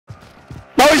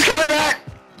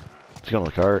Get on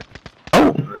the cart.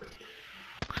 Oh!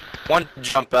 One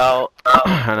jump out.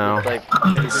 I know. Like,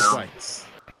 This way.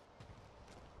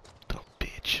 Dumb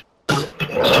bitch.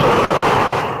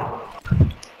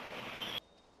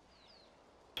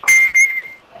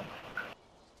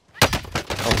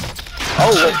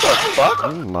 oh, what the fuck?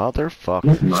 You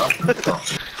motherfucker.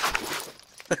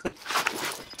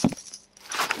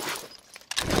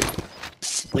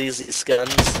 Sleazy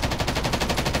scuns.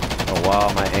 Oh wow,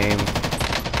 my aim.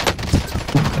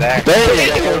 Back.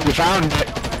 There you go, you found it.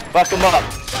 Fuck him up.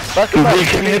 Fuck him We up.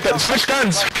 can hit that. Switch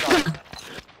guns!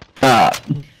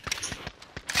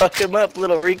 Fuck him up,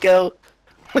 little Rico.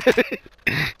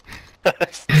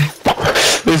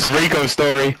 This Rico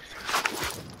story.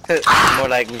 More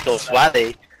like Rico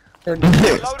Suave.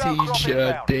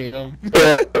 T-shirt, damn.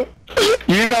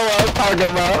 You know what I'm talking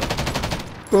about.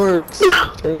 Corpse.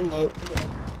 Turn up.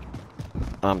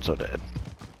 I'm so dead.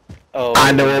 Oh,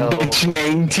 I know no. a bitch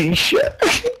named T-shirt.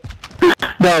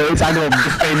 No, it's I know a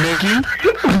bitch named Nikki.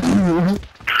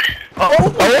 Oh!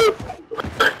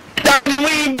 Dodge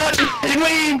lean! Dodge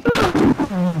lean!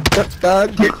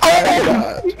 Dog, get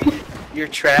that. You're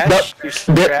trash. You're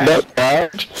so trash.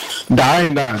 Dodge.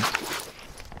 Dying dodge.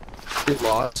 You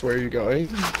lost. Where are you going?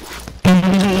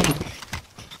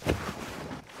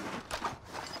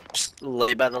 Just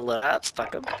lay by the labs.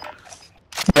 Fuck him.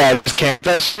 Yeah, I just can't.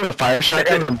 That's a fire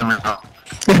shotgun.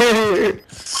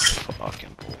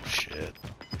 Fucking bullshit.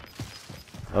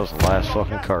 That was the last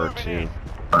fucking card too.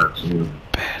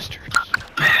 Bastards.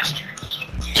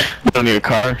 Don't need a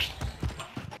car.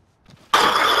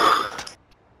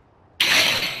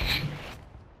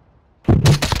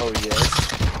 Oh yes.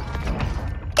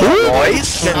 Boys.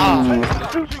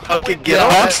 Fucking get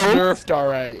off. That's nerfed,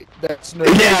 alright. That's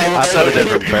nerfed. Yeah, I put a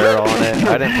different barrel on it.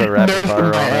 I didn't put a rapid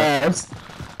fire on it.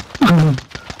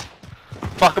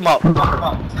 Fuck him up.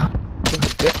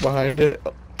 Get behind it.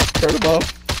 Turn him up.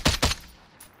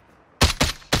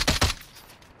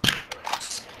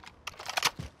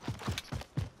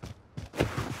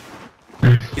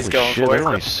 He's Holy going shit, for there's it.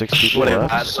 only 6 people What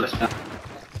left.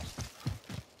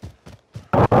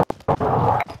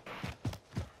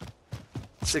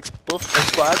 Six both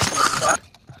squads.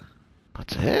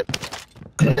 That's it?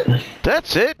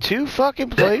 That's it? 2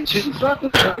 fucking plates?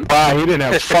 Wow, he didn't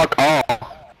have fuck all.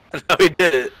 No, he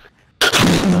did it.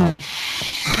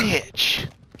 Bitch.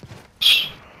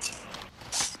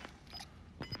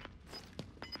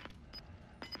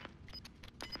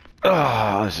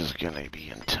 Oh, this is gonna be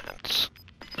intense.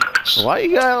 Why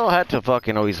you guys all have to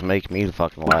fucking always make me the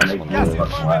fucking last one?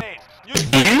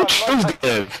 You chose to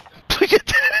live.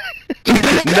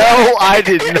 No, I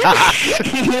did not.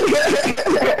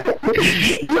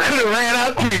 You could have ran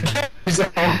out to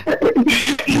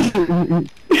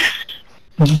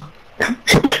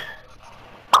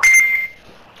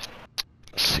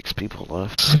 6 people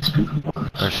left.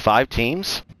 There's 5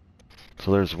 teams?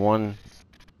 So there's one...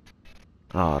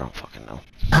 Oh, I don't fucking know.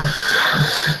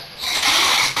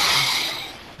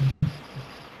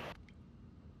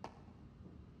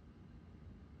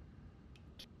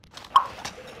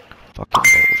 Fucking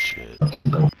bullshit.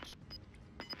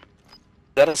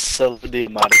 That is so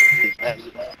demonic.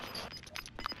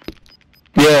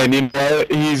 Yeah, and you know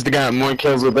what? He's the guy with more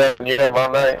kills with that than you have all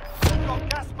night.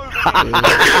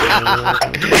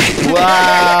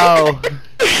 Wow!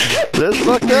 That's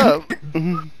fucked up.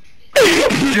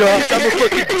 Josh, I'm a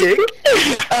fucking dick.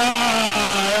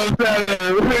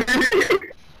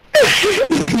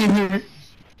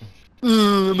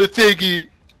 I'm a figgy.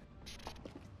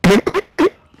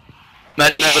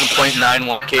 Imagine having a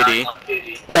 .91 KD.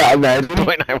 Yeah, man.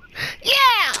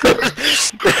 Yeah!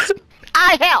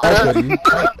 I help!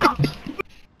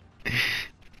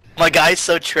 My guy's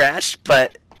so trash,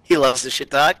 but he loves the shit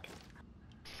talk.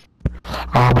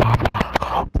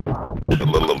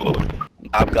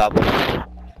 Hobgoblin.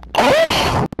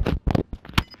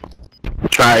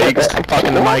 Alright, you can stop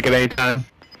fucking the mic at any time.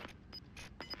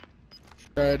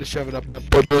 Try to shove it up the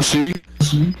Pussy.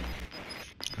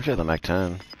 I should have the Mac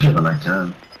 10.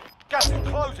 Gas is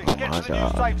closing. Oh Get my to the new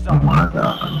God. safe zone.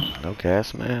 No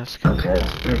gas mask.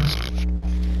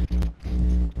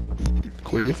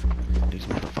 cliff. These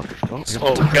motherfuckers.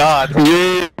 Oh god.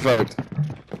 Yeah, fucked.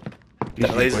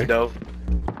 That laser dope.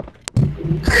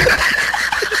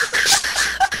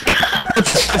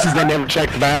 This is they never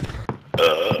checked back.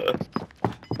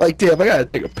 Like, damn, I gotta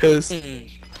take a piss. Fuck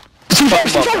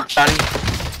him up, Johnny.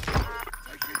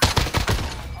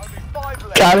 Only 5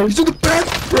 left. Got him. He's in the back,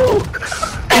 bro!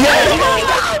 Oh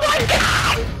my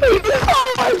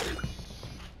god!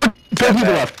 10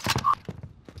 people left.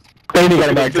 And he got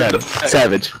a back 10.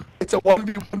 Savage. It's a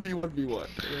 1v1v1v1.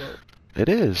 It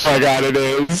is. Oh my god, it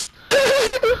is.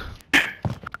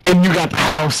 And you got the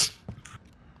house.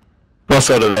 Well,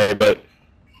 so do they, but...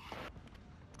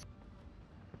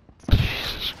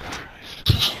 Jesus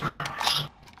Christ.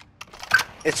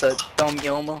 It's a Dom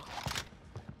Yomo.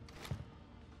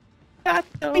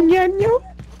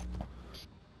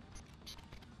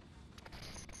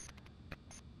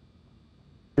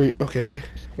 Okay,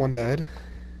 one dead.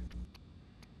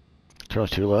 Charles,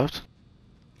 2 left.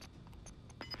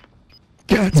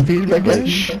 Godspeed, my guy.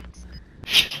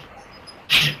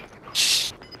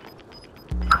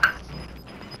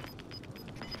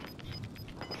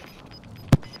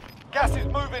 Gas is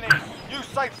moving in. New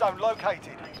safe zone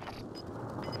located.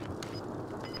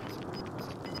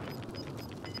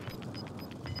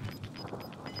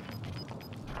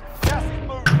 Gas is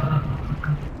moving.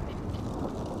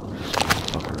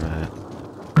 Fucker rat.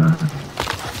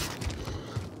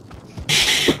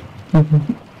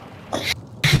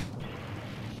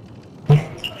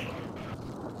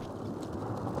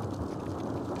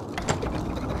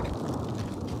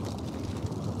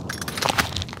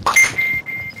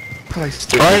 Probably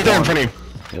still Right there in front of you.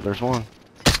 Yeah, there's one.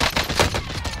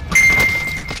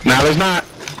 No, there's not.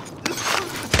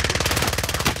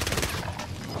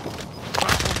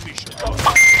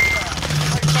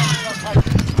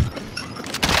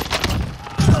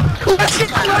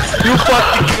 You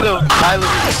fucking get him, Tyler.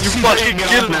 You fucking get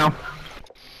him. now.